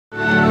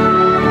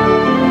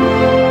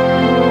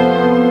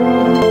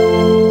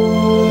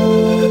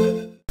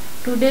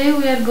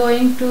are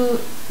going to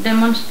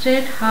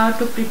demonstrate how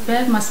to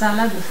prepare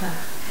masala dosa.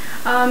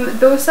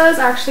 Dosa is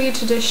actually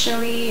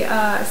traditionally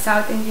a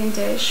South Indian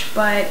dish,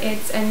 but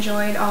it's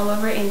enjoyed all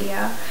over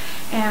India,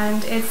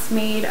 and it's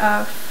made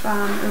of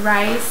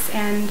rice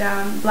and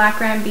black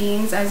gram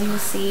beans, as you will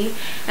see,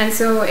 and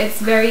so it's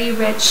very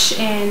rich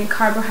in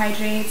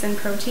carbohydrates and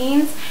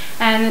proteins,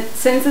 and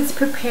since it's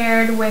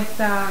prepared with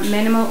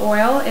minimal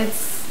oil,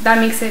 that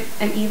makes it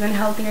an even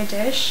healthier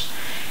dish.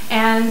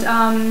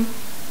 And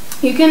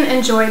you can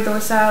enjoy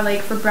dosa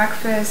like for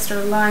breakfast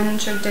or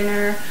lunch or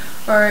dinner,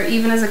 or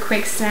even as a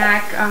quick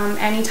snack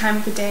any time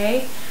of the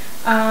day.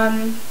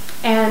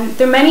 And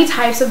there are many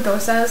types of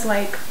dosas,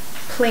 like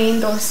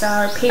plain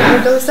dosa or paper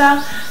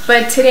dosa,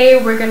 but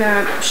today we're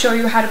gonna show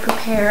you how to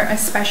prepare a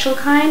special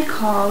kind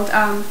called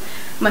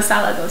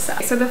masala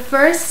dosa. So the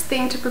first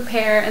thing to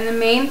prepare, and the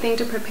main thing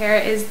to prepare,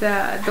 is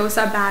the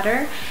dosa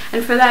batter,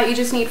 and for that you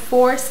just need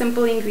 4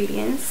 simple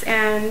ingredients,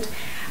 and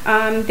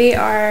they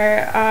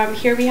are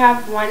here we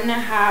have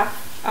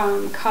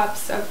 1.5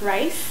 cups of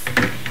rice,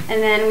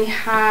 and then we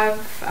have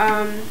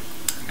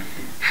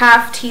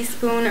half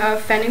teaspoon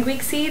of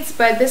fenugreek seeds,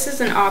 but this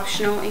is an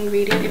optional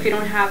ingredient. If you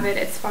don't have it,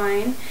 it's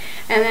fine.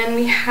 And then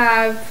we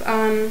have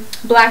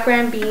black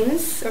gram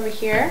beans over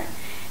here,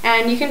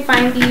 and you can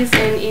find these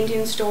in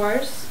Indian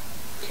stores.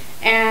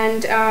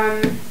 And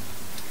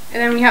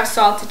then we have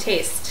salt to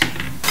taste.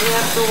 We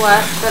have to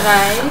wash the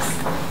rice,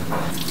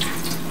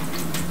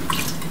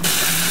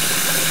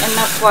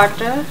 enough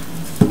water.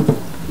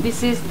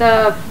 This is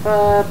the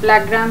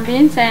black gram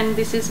beans, and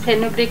this is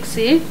fenugreek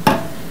seed.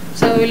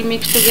 So we'll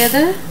mix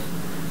together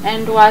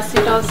and wash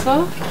it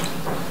also.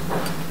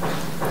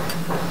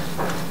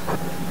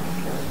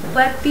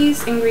 Let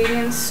these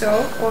ingredients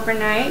soak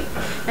overnight,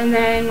 and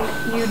then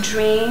you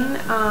drain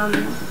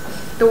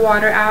the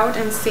water out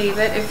and save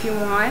it if you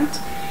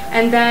want,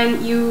 and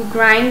then you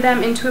grind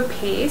them into a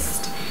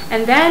paste,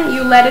 and then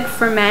you let it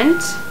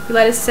ferment. You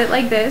let it sit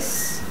like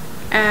this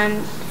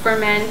and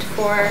ferment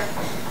for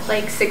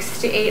like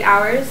 6 to 8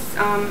 hours,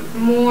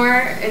 more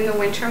in the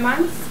winter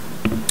months,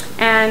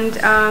 and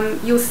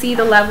you'll see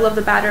the level of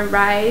the batter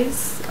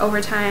rise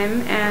over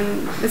time,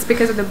 and it's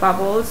because of the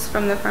bubbles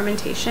from the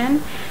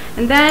fermentation.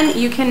 And then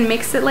you can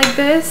mix it like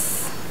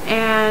this,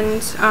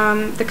 and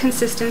the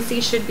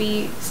consistency should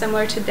be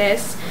similar to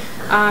this,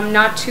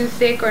 not too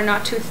thick or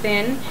not too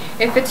thin.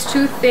 If it's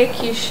too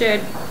thick, you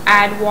should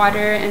add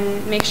water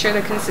and make sure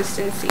the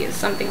consistency is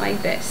something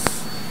like this.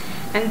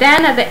 And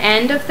then at the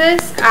end of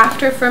this,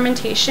 after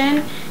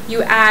fermentation,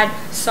 you add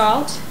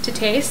salt to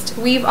taste.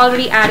 We've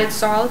already added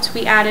salt.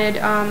 We added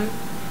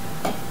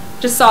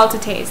just salt to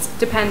taste,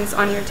 depends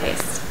on your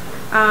taste.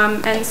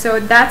 And so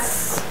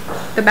that's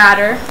the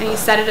batter, and you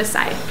set it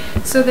aside.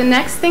 So the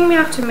next thing we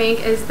have to make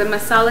is the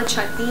masala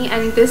chutney,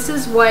 and this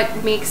is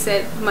what makes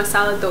it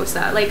masala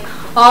dosa. Like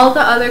all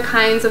the other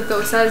kinds of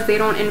dosas, they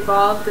don't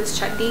involve this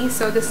chutney,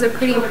 so this is a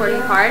pretty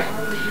important part.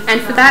 And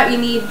for that, you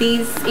need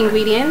these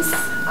ingredients.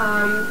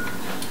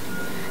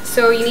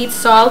 So you need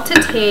salt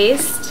to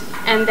taste,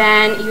 and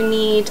then you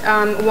need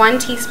 1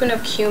 teaspoon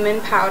of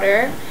cumin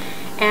powder,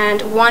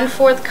 and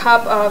 1/4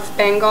 cup of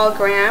Bengal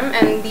gram,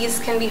 and these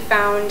can be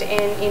found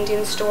in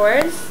Indian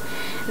stores.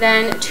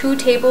 Then 2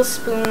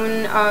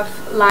 tablespoons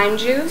of lime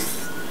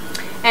juice,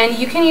 and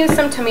you can use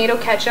some tomato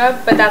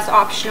ketchup, but that's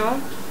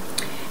optional.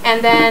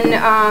 And then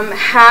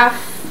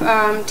half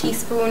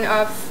teaspoon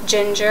of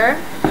ginger,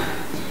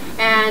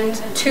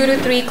 and 2 to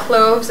 3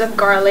 cloves of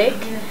garlic.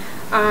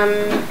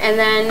 And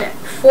then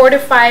 4 to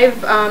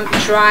 5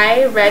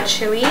 dry red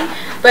chili,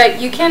 but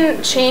you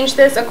can change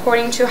this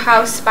according to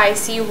how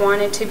spicy you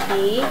want it to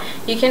be.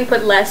 You can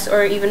put less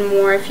or even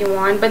more if you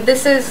want, but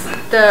this is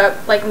the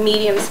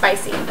medium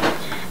spicy.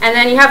 And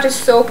then you have to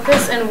soak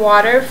this in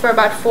water for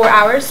about 4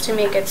 hours to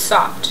make it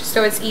soft,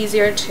 so it's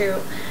easier to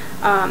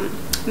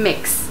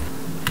mix.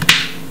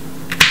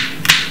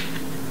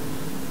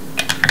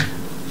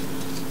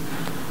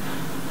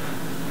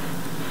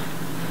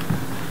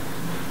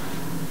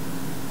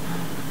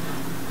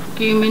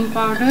 Cumin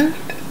powder,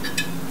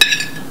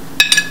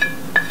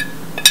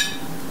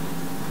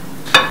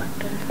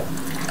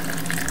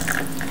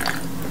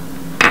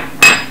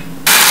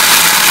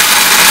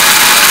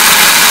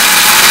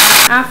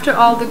 after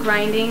all the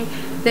grinding,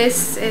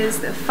 this is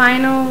the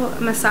final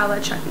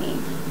masala chutney.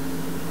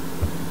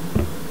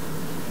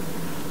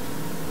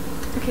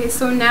 Okay,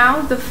 so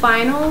now the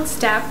final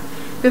step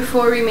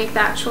before we make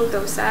the actual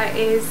dosa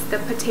is the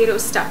potato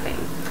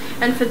stuffing.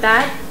 And for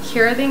that,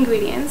 here are the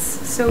ingredients.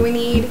 So we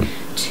need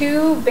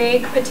 2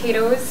 big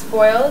potatoes,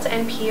 boiled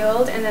and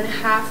peeled, and then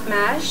half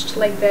mashed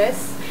like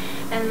this,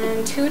 and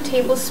then 2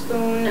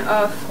 tablespoons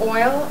of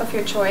oil of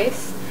your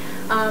choice,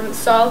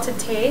 salt to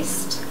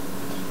taste,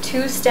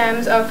 2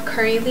 stems of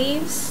curry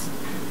leaves,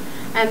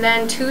 and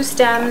then 2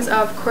 stems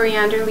of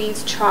coriander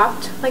leaves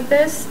chopped like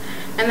this,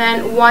 and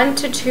then 1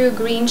 to 2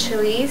 green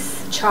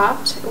chilies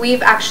chopped.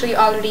 We've actually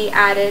already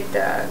added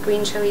the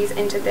green chilies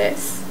into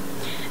this.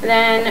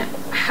 Then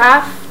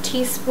half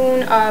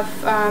teaspoon of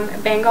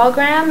Bengal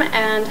gram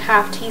and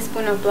half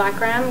teaspoon of black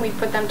gram. We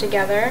put them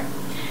together.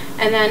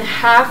 And then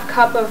half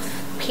cup of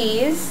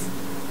peas,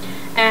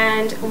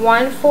 and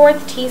 1/4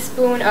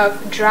 teaspoon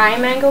of dry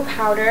mango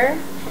powder,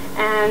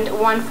 and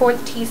 1/4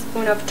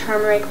 teaspoon of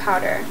turmeric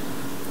powder.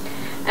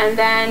 And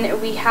then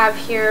we have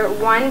here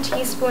 1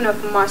 teaspoon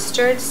of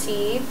mustard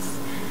seeds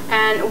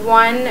and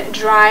 1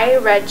 dry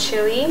red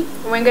chili.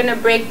 We're going to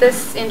break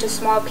this into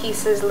small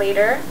pieces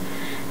later.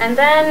 And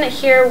then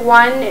here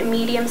 1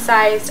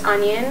 medium-sized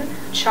onion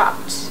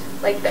chopped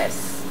like this.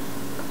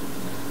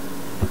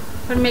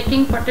 For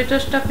making potato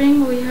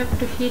stuffing, we have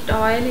to heat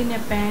oil in a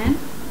pan.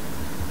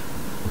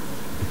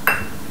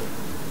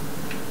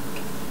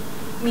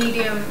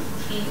 Medium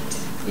heat.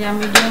 Yeah,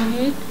 medium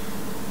heat.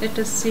 Let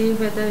us see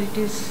whether it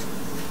is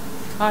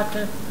hot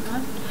or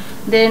not.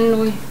 Then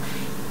we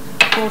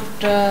put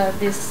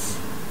this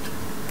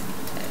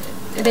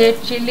red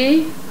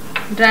chili,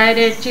 dry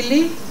red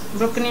chili,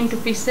 broken into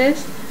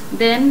pieces.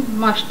 Then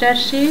mustard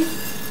seed.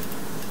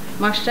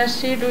 Mustard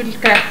seed will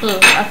crackle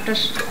after.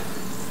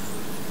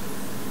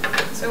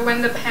 So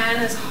when the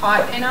pan is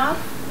hot enough,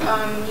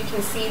 you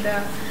can see the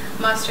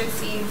mustard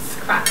seeds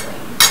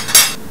crackling.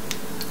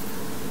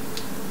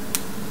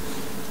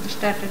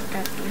 Started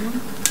crackling.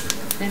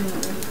 Then we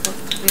will put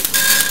this.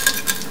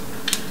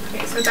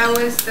 Okay, so that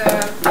was the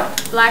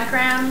black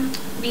gram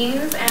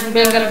beans and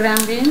Bengal gram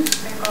beans.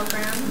 Bengal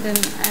gram. Then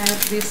add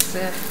this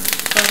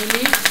curry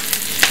leaf.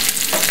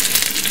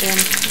 Then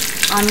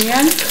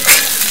onion.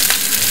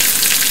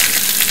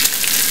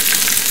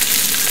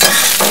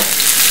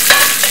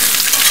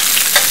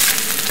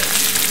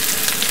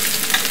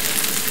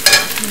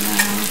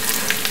 Now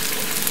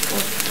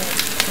put the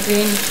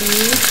green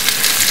peas.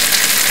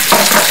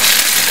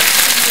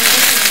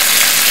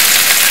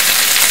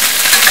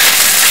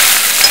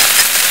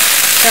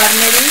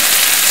 Turmeric.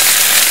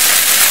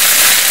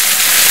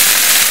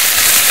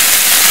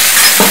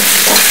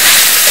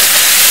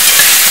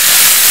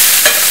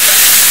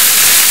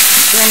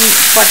 Then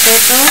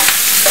potato.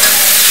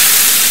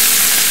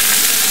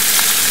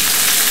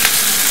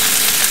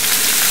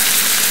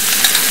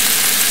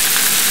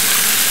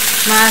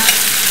 Mash,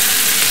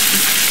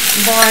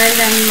 boil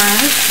and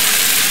mash.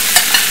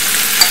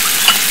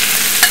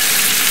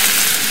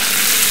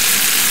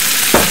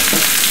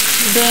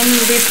 Then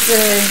this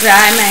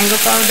dry mango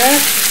powder.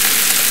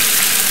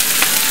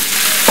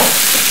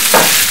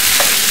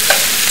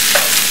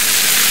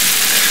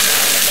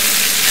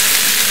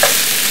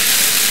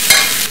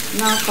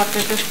 Now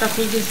potato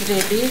stuffing is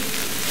ready.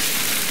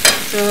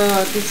 So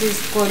this is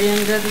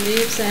coriander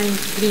leaves and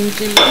green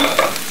chili.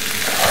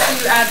 So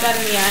you add that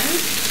in the end?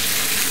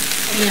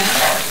 Yeah.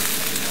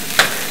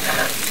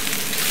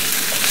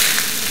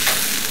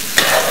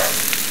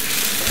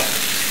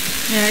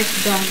 Yeah, it's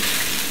done.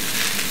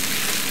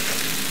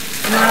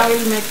 Now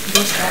we'll make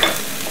dosa.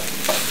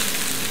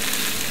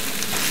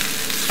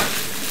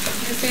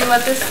 So you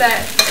let this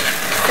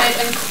sit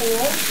and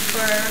cool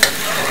for a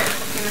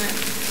few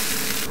minutes.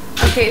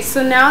 Okay,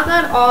 so now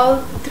that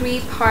all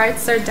 3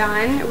 parts are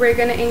done, we're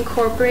going to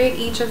incorporate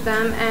each of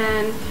them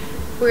and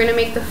we're going to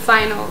make the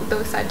final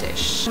dosa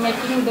dish.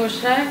 Making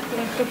dosa, you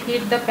have to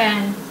heat the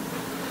pan.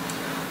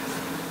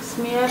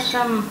 Smear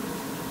some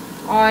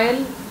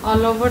oil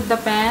all over the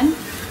pan.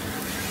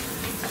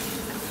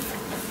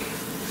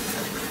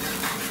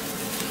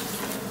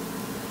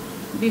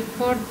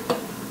 Before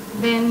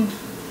then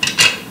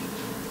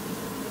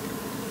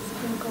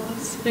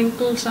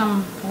sprinkle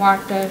some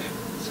water.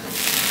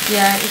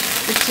 Yeah,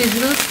 it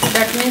sizzles.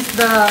 That means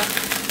the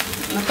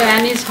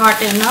pan is hot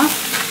enough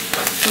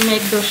to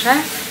make dosa.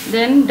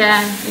 Then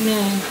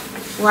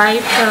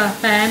wipe the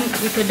pan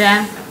with a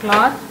damp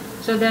cloth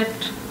so that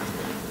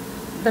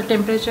the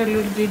temperature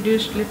will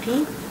reduce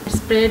little.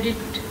 Spread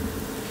it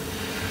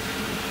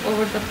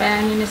over the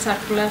pan in a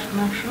circular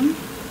motion.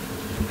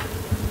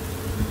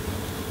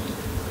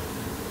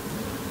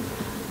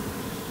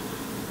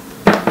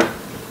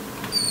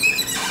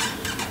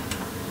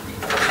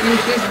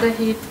 Increase the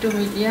heat to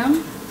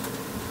medium.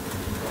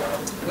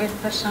 Wait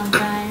for some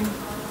time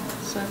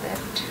so that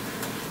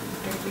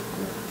it will be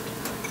cooked.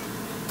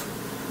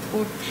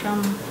 Put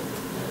some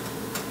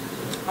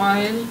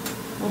oil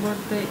over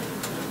the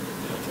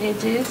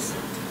edges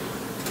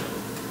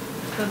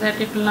so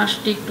that it will not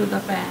stick to the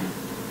pan.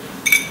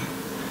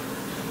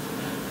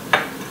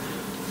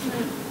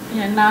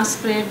 Yeah, now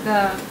spread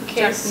the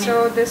Okay, chutney.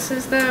 so this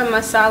is the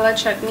masala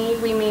chutney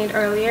we made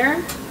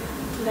earlier.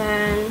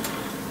 Then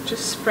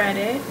just spread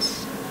it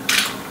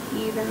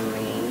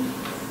evenly.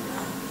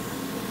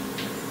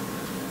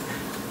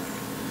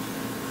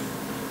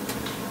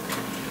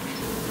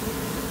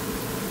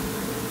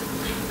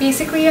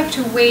 Basically, you have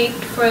to wait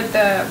for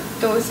the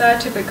dosa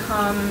to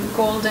become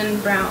golden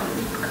brown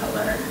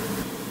color.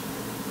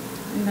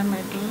 In the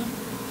middle.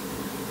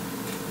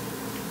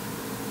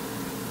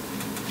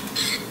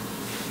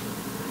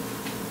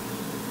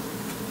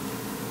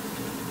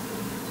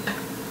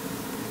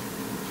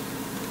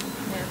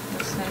 Yeah,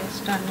 dosa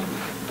is turning.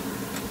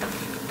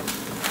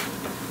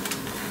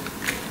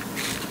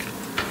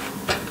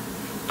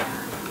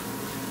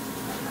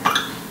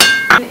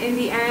 In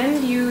the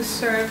end, you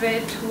serve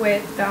it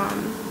with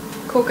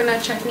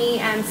coconut chutney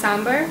and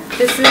sambar.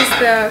 This is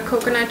the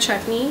coconut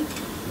chutney.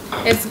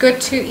 It's good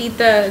to eat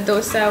the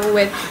dosa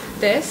with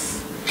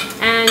this,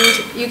 and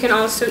you can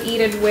also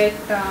eat it with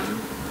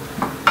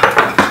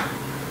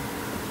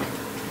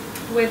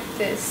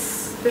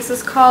this. This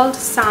is called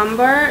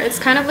sambar. It's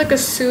kind of like a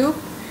soup,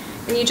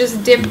 and you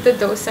just dip the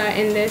dosa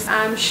in this.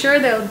 I'm sure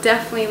they'll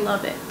definitely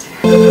love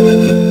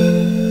it.